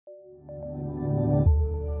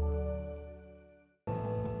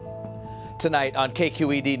Tonight on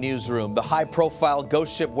KQED Newsroom, the high-profile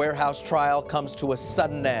ghost ship warehouse trial comes to a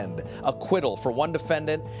sudden end. Acquittal for one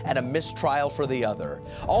defendant and a mistrial for the other.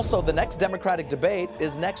 Also, the next Democratic debate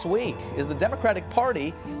is next week. Is the Democratic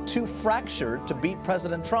Party too fractured to beat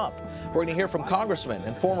President Trump? We're going to hear from Congressman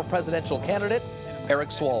and former presidential candidate Eric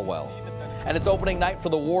Swalwell. And it's opening night for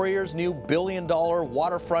the Warriors' new billion-dollar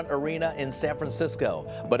waterfront arena in San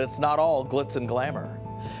Francisco. But it's not all glitz and glamour.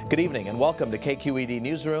 Good evening and welcome to KQED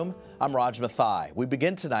Newsroom. I'm Raj Mathai. We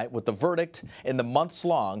begin tonight with the verdict in the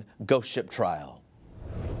months-long ghost ship trial.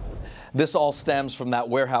 This all stems from that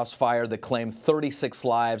warehouse fire that claimed 36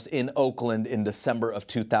 lives in Oakland in December of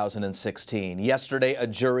 2016. Yesterday, a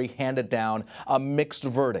jury handed down a mixed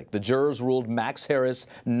verdict. The jurors ruled Max Harris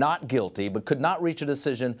not guilty, but could not reach a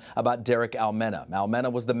decision about Derick Almena.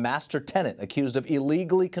 Almena was the master tenant accused of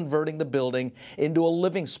illegally converting the building into a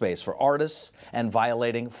living space for artists and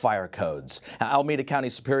violating fire codes. Now, Alameda County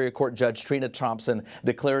Superior Court Judge Trina Thompson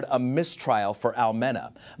declared a mistrial for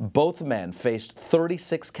Almena. Both men faced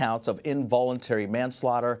 36 counts of involuntary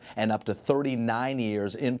manslaughter and up to 39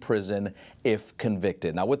 years in prison if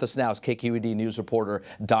convicted. Now with us now is KQED News reporter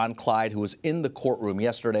Don Clyde, who was in the courtroom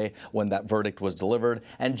yesterday when that verdict was delivered.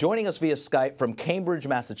 And joining us via Skype from Cambridge,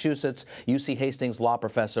 Massachusetts, UC Hastings law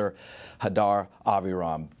professor Hadar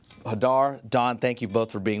Aviram. Hadar, Don, thank you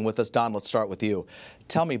both for being with us. Don, let's start with you.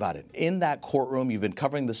 Tell me about it. In that courtroom, you've been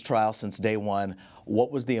covering this trial since day one.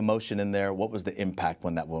 What was the emotion in there? What was the impact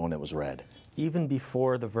when it was read? Even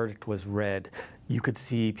before the verdict was read, you could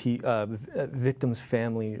see victims'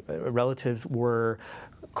 family, relatives were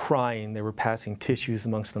crying. They were passing tissues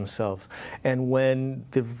amongst themselves. And when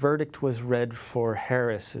the verdict was read for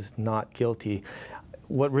Harris as not guilty,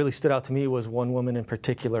 what really stood out to me was one woman in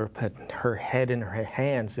particular put her head in her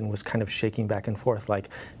hands and was kind of shaking back and forth like,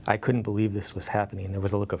 I couldn't believe this was happening. There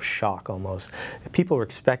was a look of shock almost. People were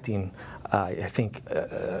expecting, I think,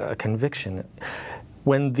 a conviction.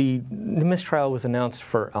 When the mistrial was announced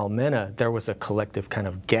for Almena, there was a collective kind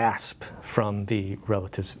of gasp from the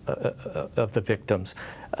relatives of the victims,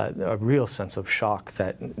 a real sense of shock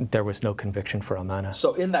that there was no conviction for Almena.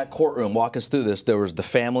 So in that courtroom, walk us through this. There was the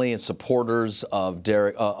family and supporters of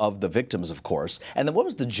Derick, of the victims, of course. And then what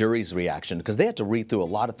was the jury's reaction? Because they had to read through a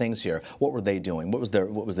lot of things here. What were they doing? What was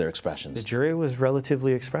their expressions? The jury was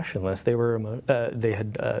relatively expressionless. They were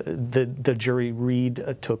the jury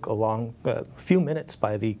read took a long few minutes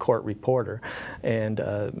by the court reporter, and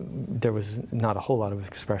there was not a whole lot of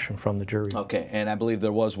expression from the jury. Okay, and I believe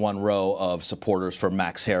there was one row of supporters for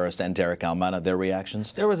Max Harris and Derick Almena. Their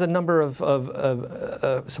reactions? There was a number of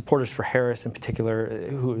supporters for Harris in particular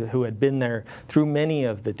who had been there through many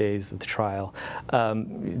of the days of the trial.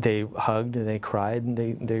 They hugged and they cried and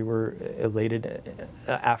they were elated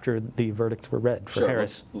after the verdicts were read for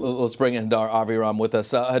Harris. Let's bring in Hadar Aviram with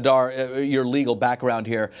us. Hadar, your legal background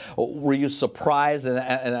here, were you surprised?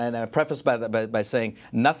 And I preface by saying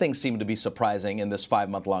nothing seemed to be surprising in this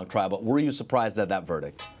 5-month-long trial, but were you surprised at that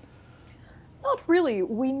verdict? Not really.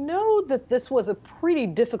 We know that this was a pretty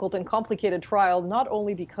difficult and complicated trial, not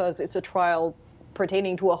only because it's a trial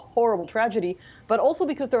pertaining to a horrible tragedy, but also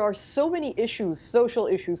because there are so many issues, social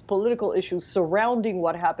issues, political issues surrounding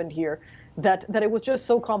what happened here, that it was just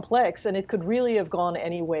so complex and it could really have gone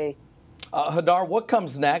any way. Hadar, what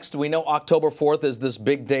comes next? We know October 4th is this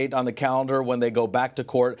big date on the calendar when they go back to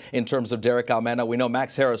court in terms of Derick Almena. We know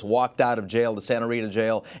Max Harris walked out of jail, the Santa Rita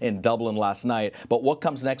jail in Dublin last night. But what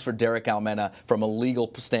comes next for Derick Almena from a legal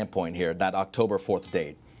standpoint here, that October 4th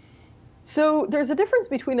date? So there's a difference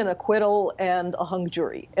between an acquittal and a hung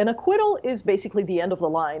jury. An acquittal is basically the end of the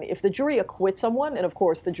line. If the jury acquits someone, and of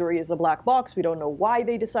course the jury is a black box, we don't know why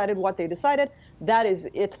they decided what they decided, that is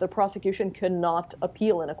it. The prosecution cannot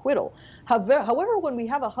appeal an acquittal. However, when we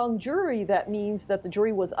have a hung jury, that means that the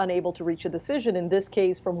jury was unable to reach a decision. In this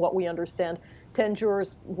case, from what we understand, 10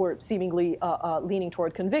 jurors were seemingly leaning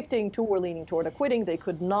toward convicting, 2 were leaning toward acquitting. They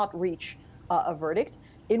could not reach a verdict.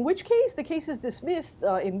 In which case, the case is dismissed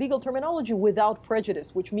in legal terminology without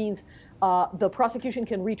prejudice, which means the prosecution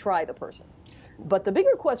can retry the person. But the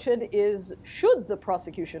bigger question is, should the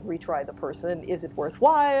prosecution retry the person? Is it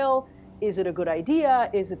worthwhile? Is it a good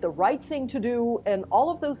idea? Is it the right thing to do? And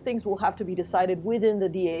all of those things will have to be decided within the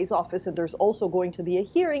DA's office, and there's also going to be a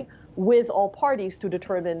hearing with all parties to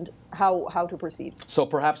determine how to proceed. So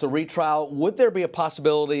perhaps a retrial. Would there be a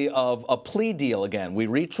possibility of a plea deal again? We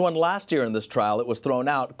reached one last year in this trial. It was thrown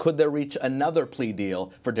out. Could there reach another plea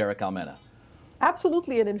deal for Derick Almena?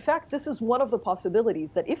 Absolutely. And in fact, this is one of the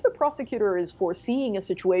possibilities, that if the prosecutor is foreseeing a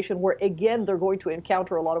situation where, again, they're going to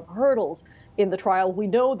encounter a lot of hurdles in the trial, we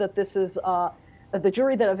know that this is the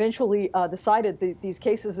jury that eventually decided these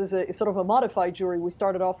cases is sort of a modified jury. We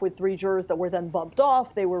started off with 3 jurors that were then bumped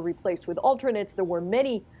off. They were replaced with alternates. There were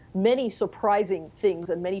many, many surprising things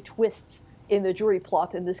and many twists in the jury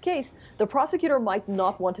plot in this case. The prosecutor might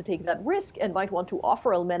not want to take that risk and might want to offer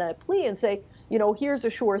Almena a plea and say, here's a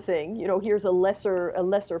sure thing, here's a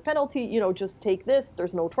lesser penalty, just take this,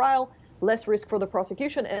 there's no trial, less risk for the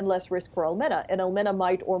prosecution and less risk for Almena. And Almena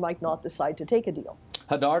might or might not decide to take a deal.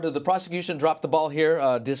 Hadar, did the prosecution drop the ball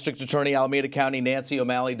here? District Attorney Alameda County, Nancy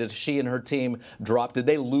O'Malley, did she and her team did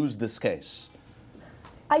they lose this case?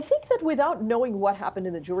 I think that without knowing what happened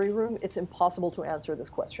in the jury room, it's impossible to answer this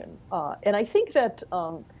question. And I think that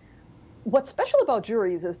what's special about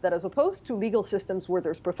juries is that as opposed to legal systems where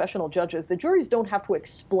there's professional judges, the juries don't have to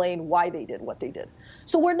explain why they did what they did.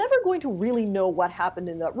 So we're never going to really know what happened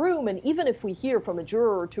in that room. And even if we hear from a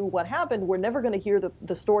juror or two what happened, we're never going to hear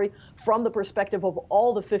the story from the perspective of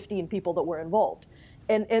all the 15 people that were involved.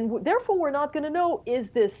 And therefore, we're not going to know, is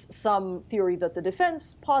this some theory that the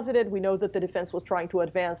defense posited? We know that the defense was trying to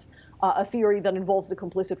advance a theory that involves the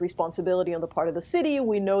complicit responsibility on the part of the city.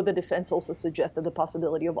 We know the defense also suggested the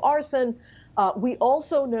possibility of arson. We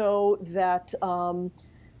also know that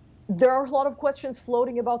there are a lot of questions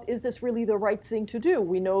floating about, is this really the right thing to do?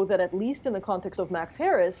 We know that at least in the context of Max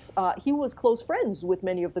Harris, he was close friends with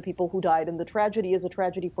many of the people who died, and the tragedy is a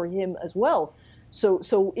tragedy for him as well.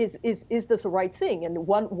 So is this a right thing? And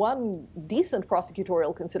one decent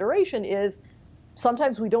prosecutorial consideration is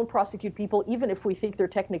sometimes we don't prosecute people even if we think they're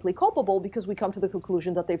technically culpable because we come to the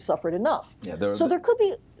conclusion that they've suffered enough. Yeah, so there could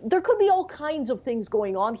be all kinds of things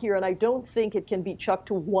going on here, and I don't think it can be chucked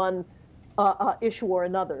to one issue or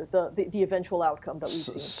another, the eventual outcome that we've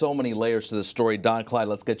seen. So many layers to this story. Don, Clyde,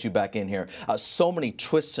 let's get you back in here. So many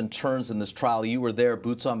twists and turns in this trial. You were there,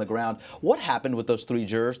 boots on the ground. What happened with those 3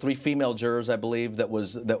 jurors, 3 female jurors, I believe, that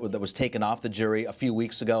was taken off the jury a few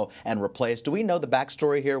weeks ago and replaced? Do we know the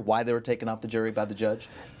backstory here, why they were taken off the jury by the judge?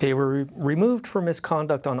 They were removed for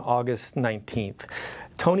misconduct on August 19th.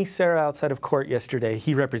 Tony Serra, outside of court yesterday,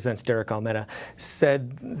 he represents Derick Almena,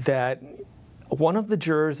 said that one of the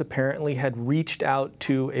jurors apparently had reached out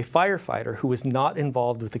to a firefighter who was not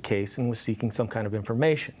involved with the case and was seeking some kind of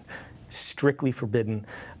information. Strictly forbidden.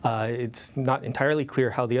 It's not entirely clear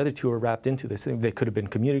how the other 2 were wrapped into this. They could have been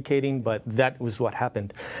communicating, but that was what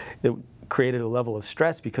happened. It created a level of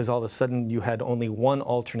stress because all of a sudden you had only 1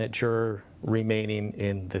 alternate juror remaining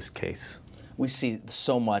in this case. We see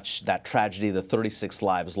so much that tragedy, the 36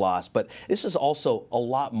 lives lost, but this is also a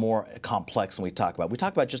lot more complex than we talk about. We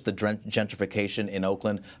talk about just the gentrification in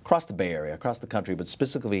Oakland, across the Bay Area, across the country, but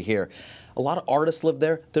specifically here. A lot of artists live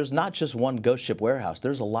there. There's not just one ghost ship warehouse.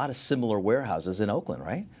 There's a lot of similar warehouses in Oakland,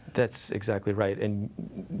 right? That's exactly right. And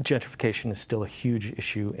gentrification is still a huge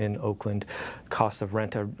issue in Oakland. Costs of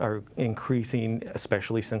rent are increasing,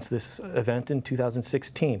 especially since this event in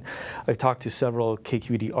 2016. I've talked to several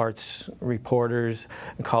KQED arts reporters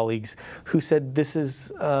and colleagues who said this is,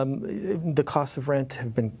 the costs of rent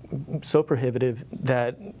have been so prohibitive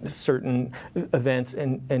that certain events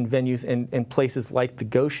and venues and places like the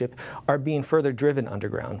Ghost Ship are being further driven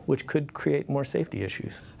underground, which could create more safety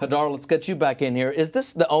issues. Hadar, let's get you back in here. Is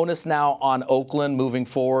this the onus now on Oakland moving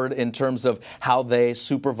forward in terms of how they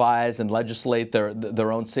supervise and legislate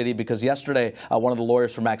their own city? Because yesterday, one of the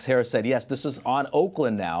lawyers for Max Harris said, yes, this is on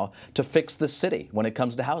Oakland now to fix the city when it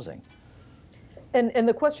comes to housing. And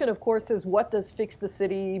the question, of course, is what does fix the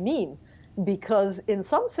city mean? Because in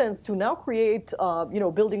some sense, to now create,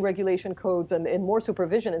 building regulation codes and more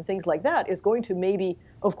supervision and things like that is going to maybe,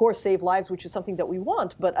 of course, save lives, which is something that we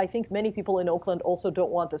want. But I think many people in Oakland also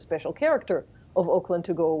don't want the special character of Oakland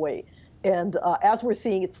to go away. And as we're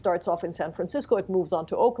seeing, it starts off in San Francisco, it moves on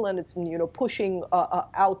to Oakland, it's pushing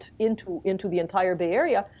out into the entire Bay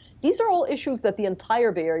Area. These are all issues that the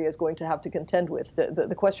entire Bay Area is going to have to contend with.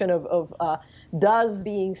 The question of does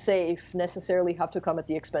being safe necessarily have to come at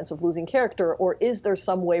the expense of losing character, or is there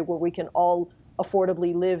some way where we can all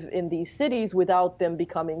affordably live in these cities without them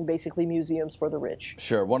becoming basically museums for the rich?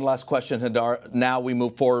 Sure. One last question, Hadar. Now we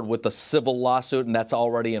move forward with the civil lawsuit, and that's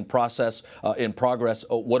already in progress.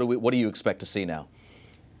 What do you expect to see now?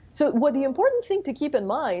 So what the important thing to keep in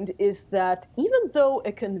mind is that even though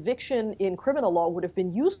a conviction in criminal law would have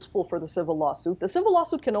been useful for the civil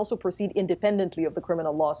lawsuit can also proceed independently of the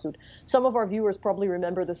criminal lawsuit. Some of our viewers probably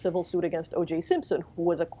remember the civil suit against O.J. Simpson, who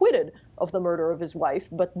was acquitted of the murder of his wife,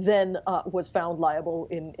 but then was found liable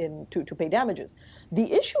to pay damages.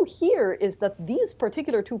 The issue here is that these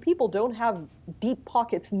particular 2 people don't have deep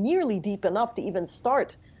pockets nearly deep enough to even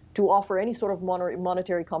start to offer any sort of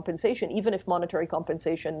monetary compensation, even if monetary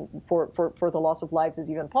compensation for the loss of lives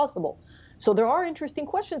is even possible. So there are interesting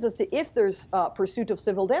questions as to if there's pursuit of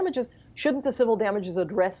civil damages, shouldn't the civil damages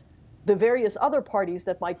address the various other parties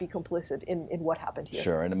that might be complicit in what happened here?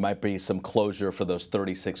 Sure, and it might be some closure for those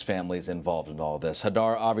 36 families involved in all this.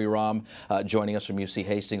 Hadar, Aviram, joining us from UC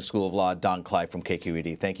Hastings School of Law, Don Clyde from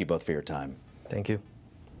KQED. Thank you both for your time. Thank you.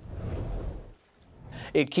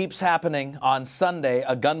 It keeps happening. On Sunday,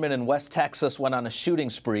 a gunman in West Texas went on a shooting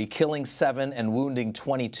spree, killing 7 and wounding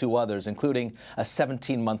 22 others, including a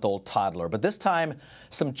 17-month-old toddler. But this time,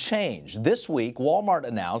 some change. This week, Walmart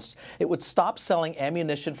announced it would stop selling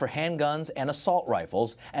ammunition for handguns and assault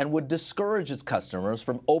rifles and would discourage its customers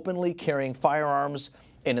from openly carrying firearms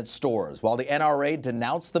in its stores. While the NRA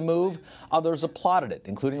denounced the move, others applauded it,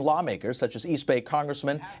 including lawmakers such as East Bay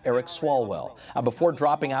Congressman Eric Swalwell. Before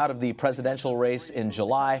dropping out of the presidential race in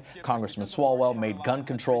July, Congressman Swalwell made gun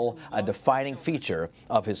control a defining feature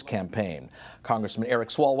of his campaign. Congressman Eric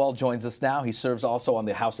Swalwell joins us now. He serves also on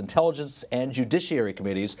the House Intelligence and Judiciary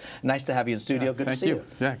Committees. Nice to have you in studio. Good to see you.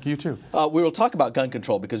 Yeah, you too. We will talk about gun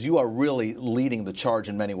control because you are really leading the charge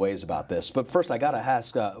in many ways about this. But first, I got to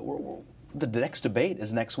ask, the next debate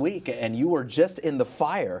is next week, and you were just in the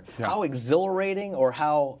fire. Yeah. How exhilarating or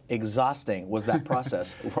how exhausting was that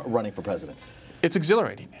process running for president? It's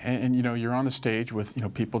exhilarating, and you know, you're on the stage with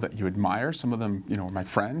people that you admire. Some of them, are my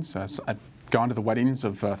friends. I've gone to the weddings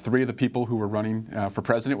of 3 of the people who were running for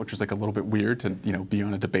president, which was like a little bit weird to be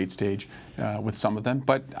on a debate stage with some of them.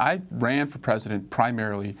 But I ran for president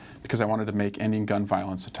primarily because I wanted to make ending gun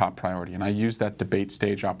violence a top priority, and I used that debate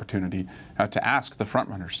stage opportunity to ask the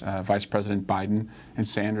frontrunners, Vice President Biden and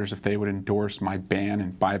Sanders, if they would endorse my ban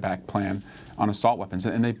and buyback plan on assault weapons,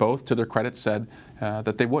 and they both, to their credit, said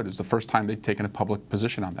that they would. It was the first time they'd taken a public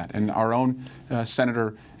position on that. And our own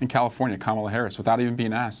senator in California, Kamala Harris, without even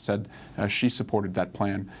being asked, said she supported that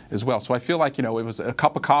plan as well. So I feel like, it was a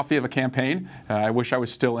cup of coffee of a campaign. I wish I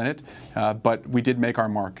was still in it, but we did make our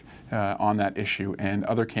mark on that issue, and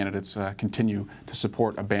other candidates continue to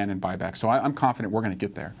support a ban and buyback. So I'm confident we're going to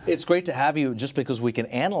get there. It's great to have you, just because we can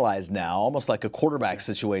analyze now, almost like a quarterback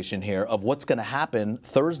situation here, of what's going to happen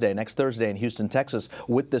next Thursday in Houston, Texas,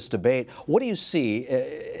 with this debate. What do you see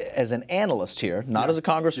as an analyst here, not as a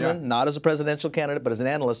congressman, not as a presidential candidate, but as an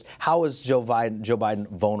analyst? How is Joe Biden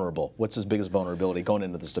vulnerable? What's his biggest vulnerability going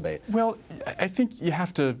into this debate? Well, I think you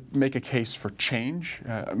have to make a case for change.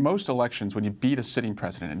 Most elections, when you beat a sitting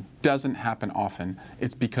president, and it doesn't happen often,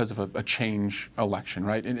 it's because of a change election,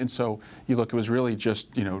 right? And so you look, it was really just,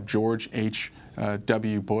 George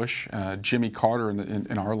H.W. Bush, Jimmy Carter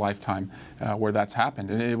in our lifetime where that's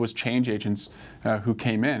happened. And it was change agents who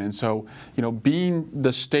came in. And so, being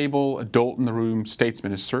the stable adult in the room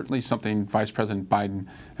statesman is certainly something Vice President Biden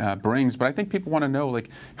brings. But I think people want to know,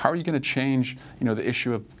 how are you going to change, the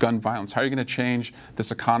issue of gun violence? How are you going to change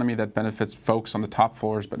this economy that benefits folks on the top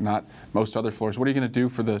floors but not most other floors? What are you going to do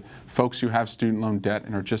for the folks who have student loan debt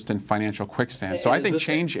and are just in financial quicksand? So I think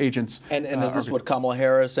change agents... And is this what Kamala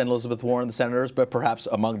Harris and Elizabeth Warren, the senators, but perhaps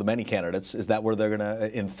among the many candidates, is that where they're going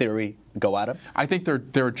to, in theory, go at him? I think they're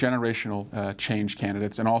generational change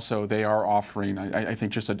candidates, and also they are offering, I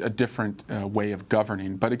think, just a different way of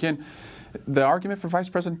governing. But again, the argument for Vice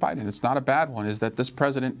President Biden, it's not a bad one, is that this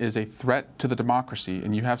president is a threat to the democracy,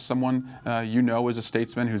 and you have someone as a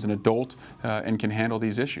statesman who's an adult and can handle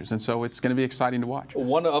these issues. And so it's going to be exciting to watch.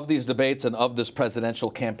 One of these debates and of this presidential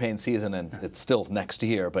campaign season, and it's still next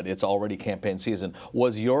year, but it's already campaign season,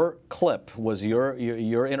 was your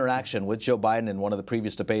interaction with Joe Biden in one of the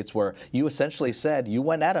previous debates where you essentially said you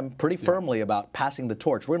went at him pretty firmly about passing the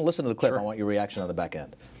torch. We're going to listen to the clip. Sure. I want your reaction on the back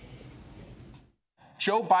end.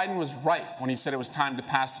 Joe Biden was right when he said it was time to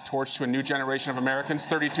pass the torch to a new generation of Americans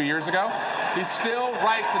 32 years ago. He's still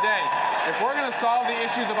right today. If we're going to solve the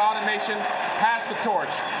issues of automation, pass the torch.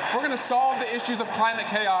 If we're going to solve the issues of climate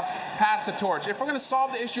chaos, pass the torch. If we're going to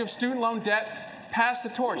solve the issue of student loan debt, pass the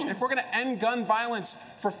torch. If we're going to end gun violence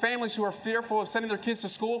for families who are fearful of sending their kids to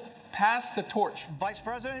school, pass the torch. Vice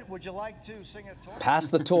President, would you like to sing a torch? Pass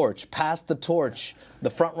the torch. Pass the torch. The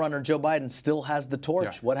front runner, Joe Biden, still has the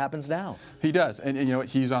torch. Yeah. What happens now? He does. And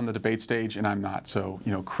he's on the debate stage, and I'm not. So,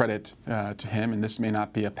 credit to him. And this may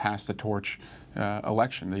not be a pass the torch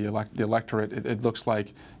election. The electorate, it looks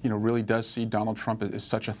like, really does see Donald Trump as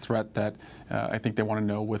such a threat that I think they want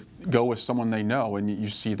to go with someone they know. And you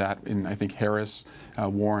see that in, I think, Harris,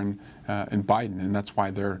 Warren, and Biden. And that's why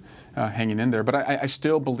they're hanging in there. But I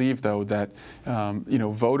still believe, though, that,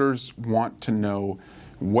 voters want to know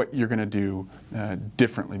what you're going to do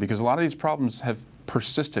differently, because a lot of these problems have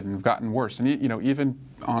persisted and have gotten worse. And you know, even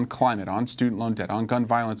on climate, on student loan debt, on gun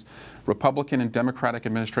violence, Republican and Democratic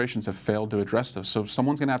administrations have failed to address those. So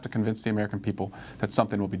someone's going to have to convince the American people that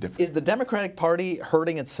something will be different. Is the Democratic Party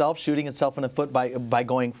hurting itself, shooting itself in the foot by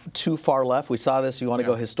going too far left? We saw this. You want to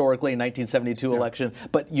go historically in 1972 election,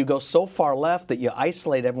 but you go so far left that you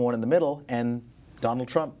isolate everyone in the middle, and Donald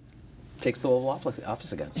Trump takes the Oval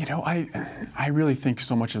Office again. You know, I really think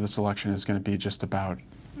so much of this election is going to be just about,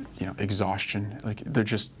 you know, exhaustion. Like, they're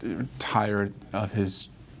just tired of his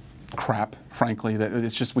crap, frankly, that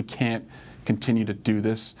it's just, we can't continue to do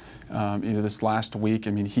this. You know, this last week,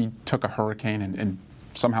 I mean, he took a hurricane and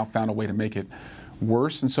somehow found a way to make it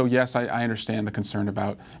worse. And so, yes, I understand the concern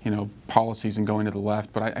about, you know, policies and going to the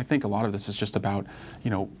left, but I think a lot of this is just about,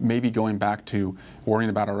 you know, maybe going back to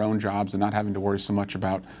worrying about our own jobs and not having to worry so much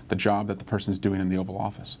about the job that the person is doing in the Oval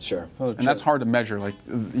Office. Sure. And that's hard to measure, like,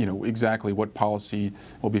 you know, exactly what policy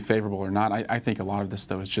will be favorable or not. I think a lot of this,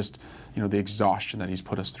 though, is just, you know, the exhaustion that he's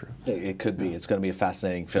put us through. It could be. It's going to be a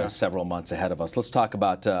fascinating several months ahead of us. Let's talk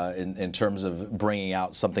about, in terms of bringing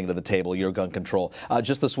out something to the table, your gun control.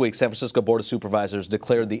 Just this week, San Francisco Board of Supervisors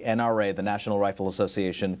declared the NRA, the National Rifle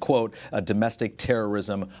Association, quote, a domestic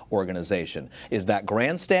terrorism organization. Is that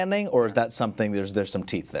grandstanding, or is that something, there's some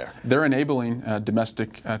teeth there? They're enabling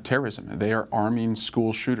domestic terrorism. They are arming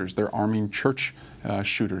school shooters. They're arming church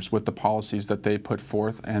shooters with the policies that they put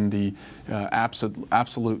forth and the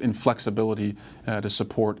absolute inflexibility to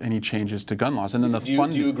support any changes to gun laws. And then the funding.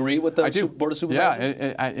 Do you agree with the Board of Supervisors?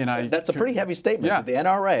 Yeah, that's a pretty heavy statement. Yeah. The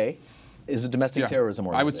NRA is a domestic terrorism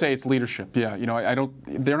organization. I would say it's leadership. Yeah, you know,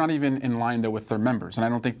 they're not even in line though with their members, and I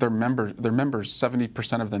don't think their members,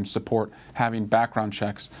 70% of them support having background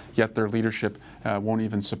checks. Yet their leadership won't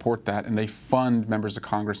even support that, and they fund members of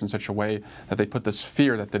Congress in such a way that they put this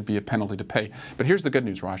fear that there'd be a penalty to pay. But here's the good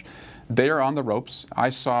news, Raj. They are on the ropes. I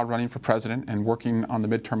saw running for president and working on the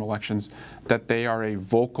midterm elections that they are a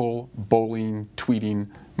vocal, bullying, tweeting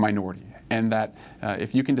minority. And that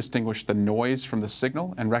if you can distinguish the noise from the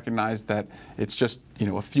signal and recognize that it's just, you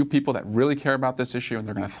know, a few people that really care about this issue and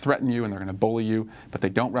they're going to threaten you and they're going to bully you, but they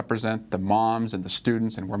don't represent the moms and the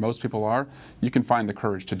students and where most people are, you can find the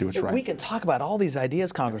courage to do what's right. We can talk about all these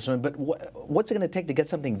ideas, Congressman, but what's it going to take to get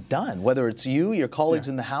something done, whether it's you, your colleagues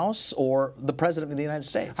in the House, or the President of the United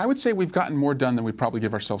States? I would say we've gotten more done than we probably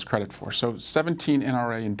give ourselves credit for. So 17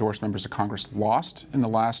 NRA endorsed members of Congress lost in the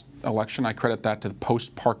last election. I credit that to the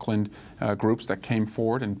post-Parkland groups that came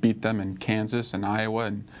forward and beat them in Kansas and Iowa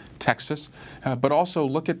and Texas. But also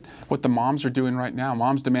look at what the moms are doing right now.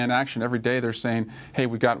 Moms demand action. Every day they're saying, hey,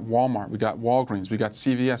 we got Walmart, we got Walgreens, we got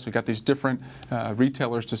CVS, we got these different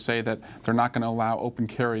retailers to say that they're not going to allow open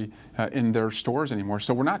carry in their stores anymore.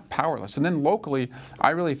 So we're not powerless. And then locally,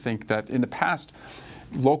 I really think that in the past,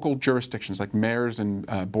 local jurisdictions like mayors and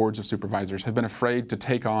boards of supervisors have been afraid to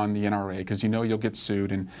take on the NRA because you know you'll get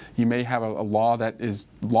sued, and you may have a law that is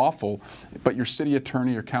lawful, but your city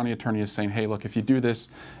attorney or county attorney is saying, hey, look, if you do this,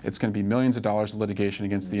 it's going to be millions of dollars of litigation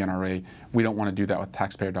against the NRA. We don't want to do that with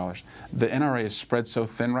taxpayer dollars. The NRA is spread so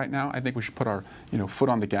thin right now, I think we should put our foot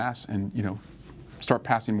on the gas and start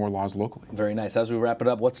passing more laws locally. Very nice. As we wrap it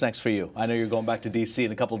up, what's next for you? I know you're going back to D.C.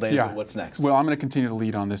 in a couple of days, but what's next? Well, I'm going to continue to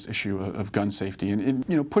lead on this issue of gun safety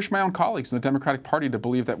and push my own colleagues in the Democratic Party to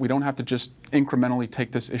believe that we don't have to just incrementally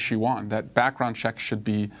take this issue on, that background checks should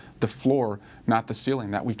be the floor, not the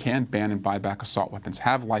ceiling, that we can ban and buy back assault weapons,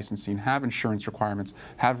 have licensing, have insurance requirements,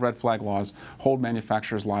 have red flag laws, hold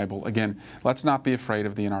manufacturers liable. Again, let's not be afraid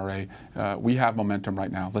of the NRA. We have momentum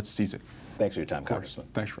right now. Let's seize it. Thanks for your time, Congressman.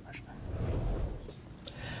 Thanks, Raj.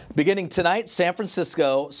 Beginning tonight, San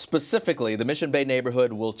Francisco, specifically the Mission Bay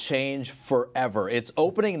neighborhood, will change forever. It's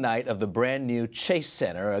opening night of the brand new Chase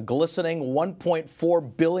Center, a glistening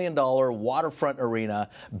 $1.4 billion waterfront arena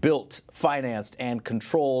built, financed, and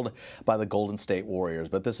controlled by the Golden State Warriors.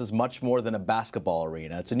 But this is much more than a basketball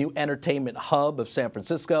arena. It's a new entertainment hub of San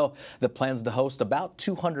Francisco that plans to host about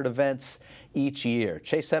 200 events each year.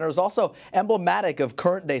 Chase Center is also emblematic of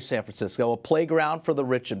current-day San Francisco, a playground for the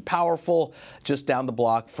rich and powerful, just down the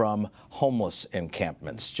block from homeless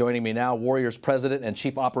encampments. Joining me now, Warriors President and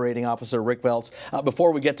Chief Operating Officer Rick Veltz.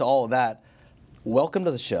 Before we get to all of that, welcome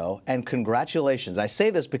to the show and congratulations. I say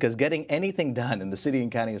this because getting anything done in the city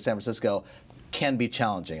and county of San Francisco can be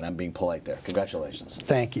challenging, and I'm being polite there. Congratulations.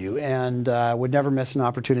 Thank you, and would never miss an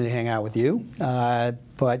opportunity to hang out with you.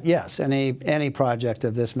 But yes, any project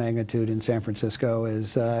of this magnitude in San Francisco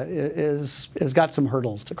is got some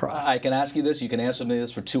hurdles to cross. I can ask you this. You can answer me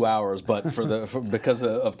this for 2 hours, but because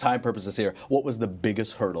of time purposes here, what was the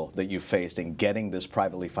biggest hurdle that you faced in getting this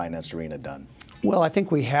privately financed arena done? Well, I think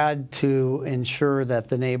we had to ensure that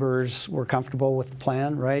the neighbors were comfortable with the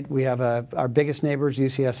plan, right? We have our biggest neighbors,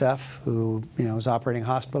 UCSF, who is operating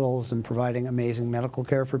hospitals and providing amazing medical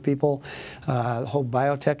care for people. The whole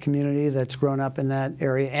biotech community that's grown up in that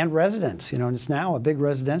area, and residents. And it's now a big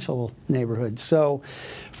residential neighborhood. So,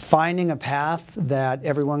 finding a path that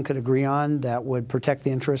everyone could agree on that would protect the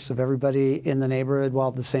interests of everybody in the neighborhood while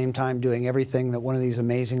at the same time doing everything that one of these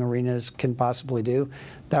amazing arenas can possibly do.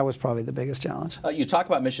 That was probably the biggest challenge. You talk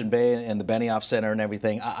about Mission Bay and the Benioff Center and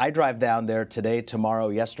everything. I drive down there today, tomorrow,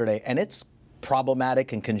 yesterday, and it's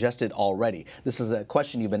problematic and congested already. This is a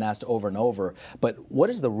question you've been asked over and over, but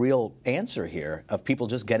what is the real answer here of people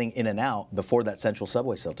just getting in and out before that central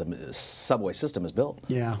subway system is built?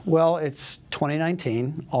 Yeah, well, it's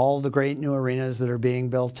 2019. All the great new arenas that are being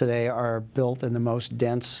built today are built in the most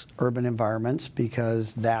dense urban environments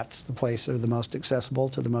because that's the place that are the most accessible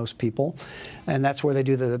to the most people, and that's where they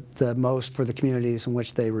do the most for the communities in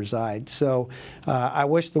which they reside. So I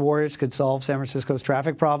wish the Warriors could solve San Francisco's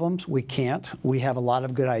traffic problems. We can't. We have a lot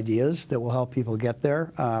of good ideas that will help people get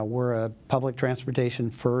there. We're a public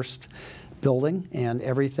transportation first building, and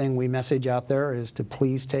everything we message out there is to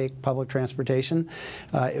please take public transportation.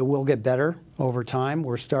 It will get better over time.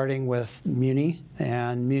 We're starting with Muni,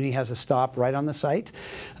 and Muni has a stop right on the site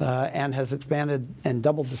and has expanded and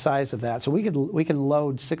doubled the size of that. So we can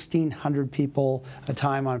load 1,600 people a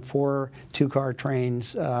time on 4 two-car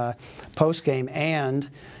trains post-game, and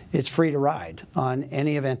it's free to ride on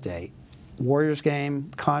any event day. Warriors game,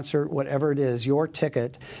 concert, whatever it is, your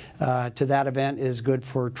ticket to that event is good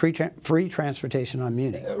for free transportation on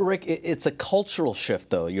Muni. Rick, it's a cultural shift,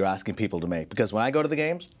 though, you're asking people to make. Because when I go to the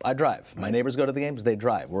games, I drive. My neighbors go to the games, they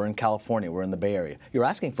drive. We're in California. We're in the Bay Area. You're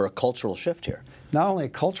asking for a cultural shift here. Not only a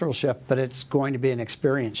cultural shift, but it's going to be an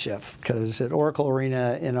experience shift. Because at Oracle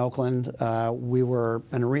Arena in Oakland, we were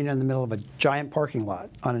an arena in the middle of a giant parking lot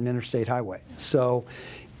on an interstate highway. So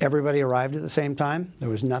everybody arrived at the same time. There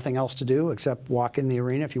was nothing else to do except walk in the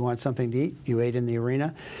arena. If you want something to eat, you ate in the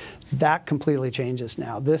arena. That completely changes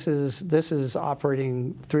now. This is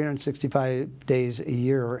operating 365 days a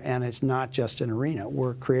year, and it's not just an arena.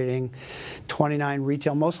 We're creating 29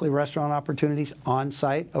 retail, mostly restaurant opportunities on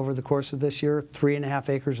site over the course of this year, 3.5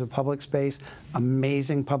 acres of public space,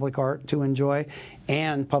 amazing public art to enjoy,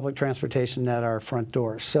 and public transportation at our front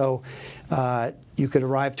door. So you could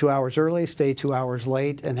arrive 2 hours early, stay 2 hours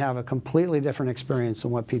late, and have a completely different experience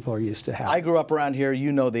than what people are used to having. I grew up around here.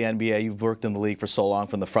 You know the NBA. You've worked in the league for so long,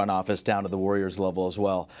 from the front office down to the Warriors level as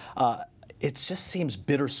well. It just seems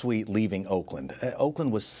bittersweet leaving Oakland.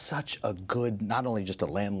 Oakland was such a good, not only just a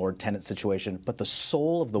landlord-tenant situation, but the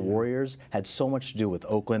soul of the Warriors had so much to do with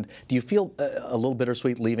Oakland. Do you feel a little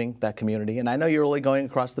bittersweet leaving that community? And I know you're only going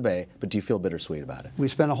across the bay, but do you feel bittersweet about it? We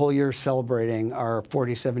spent a whole year celebrating our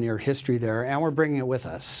 47-year history there, and we're bringing it with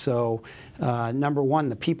us. So, number one,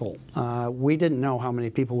 the people. We didn't know how many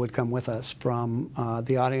people would come with us, from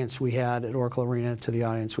the audience we had at Oracle Arena to the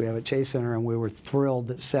audience we have at Chase Center, and we were thrilled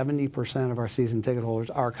that 70% of our season ticket holders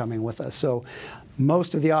are coming with us. So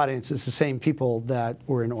most of the audience is the same people that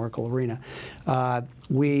were in Oracle Arena.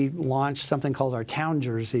 We launched something called our Town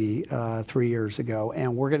Jersey 3 years ago,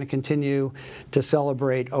 and we're going to continue to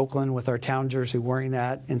celebrate Oakland with our Town Jersey, wearing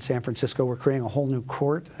that in San Francisco. We're creating a whole new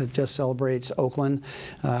court that just celebrates Oakland.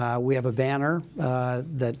 We have a banner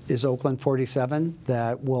that is Oakland 47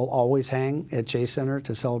 that will always hang at Chase Center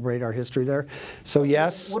to celebrate our history there. So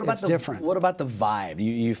yes, it's different. What about the vibe?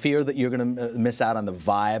 You fear that you're going to miss out on the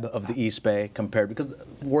vibe of the East Bay compared, because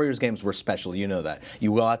Warriors games were special, you know that.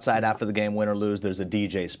 You go outside after the game, win or lose, there's a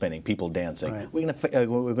DJ spinning, people dancing. Right.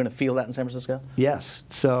 We're going to feel that in San Francisco? Yes.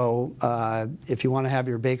 So if you want to have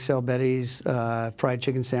your Bake Sale Betty's fried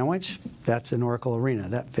chicken sandwich, that's in Oracle Arena,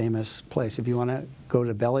 that famous place. If you want to go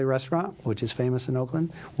to Belly Restaurant, which is famous in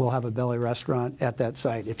Oakland, we'll have a Belly Restaurant at that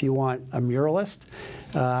site. If you want a muralist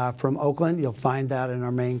from Oakland, you'll find that in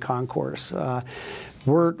our main concourse.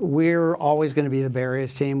 We're always going to be the Bay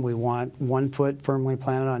Area's team. We want one foot firmly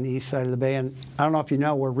planted on the east side of the Bay. And I don't know if you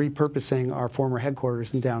know, we're repurposing our former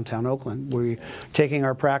headquarters in downtown Oakland. We're taking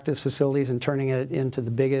our practice facilities and turning it into the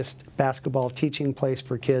biggest basketball teaching place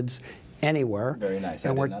for kids anywhere. Very nice.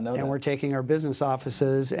 And we're taking our business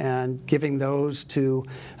offices and giving those to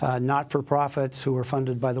not-for-profits who are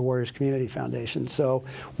funded by the Warriors Community Foundation. So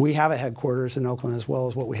we have a headquarters in Oakland as well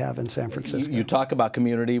as what we have in San Francisco. You talk about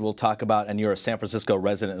community, we'll talk about, and you're a San Francisco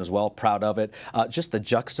resident as well, proud of it. Just the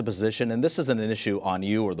juxtaposition, and this isn't an issue on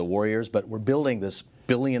you or the Warriors, but we're building this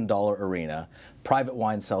billion-dollar arena, private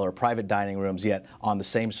wine cellar, private dining rooms, yet on the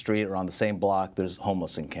same street or on the same block, there's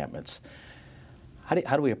homeless encampments.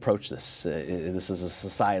 How do we approach this? This is a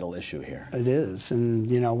societal issue here. It is, and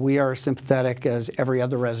you know, we are sympathetic as every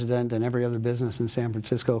other resident and every other business in San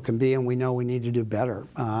Francisco can be, and we know we need to do better.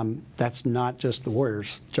 That's not just the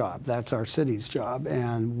Warriors' job, that's our city's job,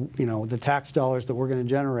 and you know, the tax dollars that we're going to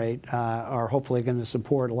generate are hopefully going to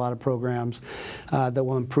support a lot of programs that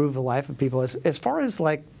will improve the life of people. As far as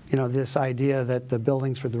like, you know, this idea that the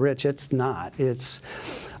building's for the rich, it's not.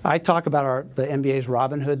 I talk about the NBA's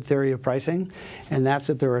Robin Hood theory of pricing, and that's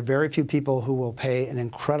that there are very few people who will pay an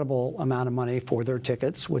incredible amount of money for their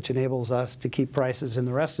tickets, which enables us to keep prices in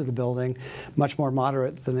the rest of the building much more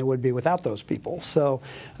moderate than they would be without those people. So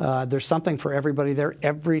there's something for everybody there.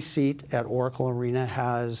 Every seat at Oracle Arena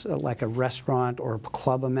has like a restaurant or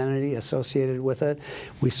club amenity associated with it.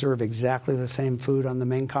 We serve exactly the same food on the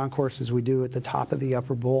main concourse as we do at the top of the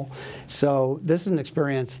upper bowl. So this is an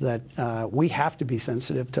experience that we have to be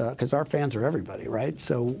sensitive to, because our fans are everybody, right?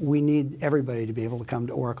 So we need everybody to be able to come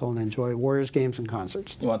to Oracle and enjoy Warriors games and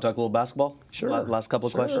concerts. You want to talk a little basketball? Sure. Last couple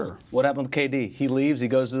of questions. What happened with KD? He leaves, he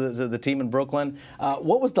goes to the team in Brooklyn.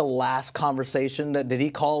 What was the last conversation? Did he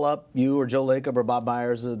call up you or Joe Lacob or Bob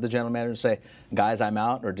Myers, the general manager, and say, guys, I'm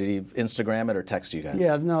out? Or did he Instagram it or text you guys?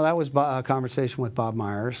 Yeah, no, that was a conversation with Bob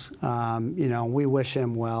Myers. You know, we wish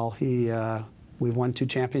him well. We've won 2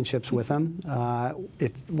 championships with him.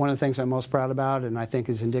 One of the things I'm most proud about, and I think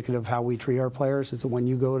is indicative of how we treat our players, is that when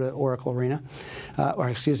you go to Oracle Arena,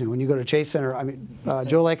 when you go to Chase Center, I mean,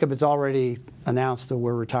 Joe Lacob has already announced that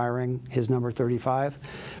we're retiring his number 35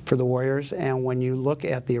 for the Warriors. And when you look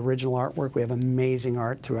at the original artwork, we have amazing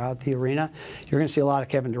art throughout the arena. You're going to see a lot of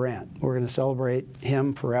Kevin Durant. We're going to celebrate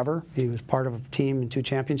him forever. He was part of a team in 2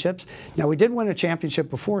 championships. Now, we did win a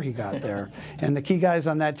championship before he got there, and the key guys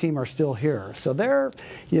on that team are still here. So they're,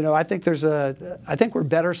 you know, I think we're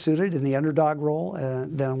better suited in the underdog role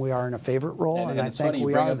than we are in a favorite role. And it's funny you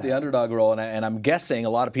bring up the underdog role, and I'm guessing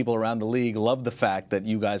a lot of people around the league love the fact that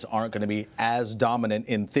you guys aren't going to be as dominant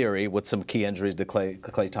in theory with some key injuries to Clay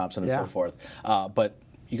Thompson and so forth. But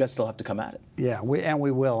you guys still have to come at it. Yeah,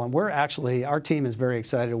 we will. And we're actually, our team is very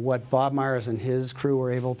excited what Bob Myers and his crew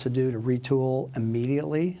were able to do to retool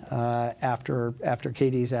immediately after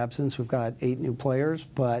KD's absence. We've got 8 new players,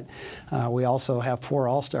 but we also have 4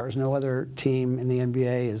 All-Stars. No other team in the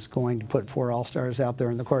NBA is going to put 4 All-Stars out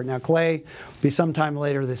there in the court. Now, Clay will be sometime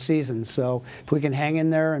later this season, so if we can hang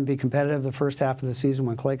in there and be competitive the first half of the season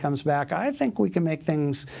when Clay comes back, I think we can make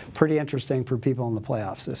things pretty interesting for people in the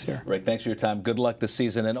playoffs this year. Rick, thanks for your time. Good luck this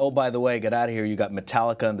season. And oh, by the way, get out of here. You got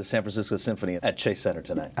Metallica and the San Francisco Symphony at Chase Center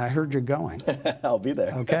tonight. I heard you're going. I'll be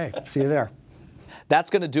there. Okay, see you there.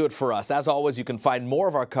 That's going to do it for us. As always, you can find more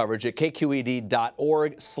of our coverage at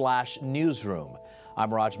kqed.org/newsroom.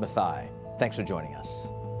 I'm Raj Mathai. Thanks for joining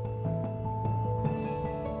us.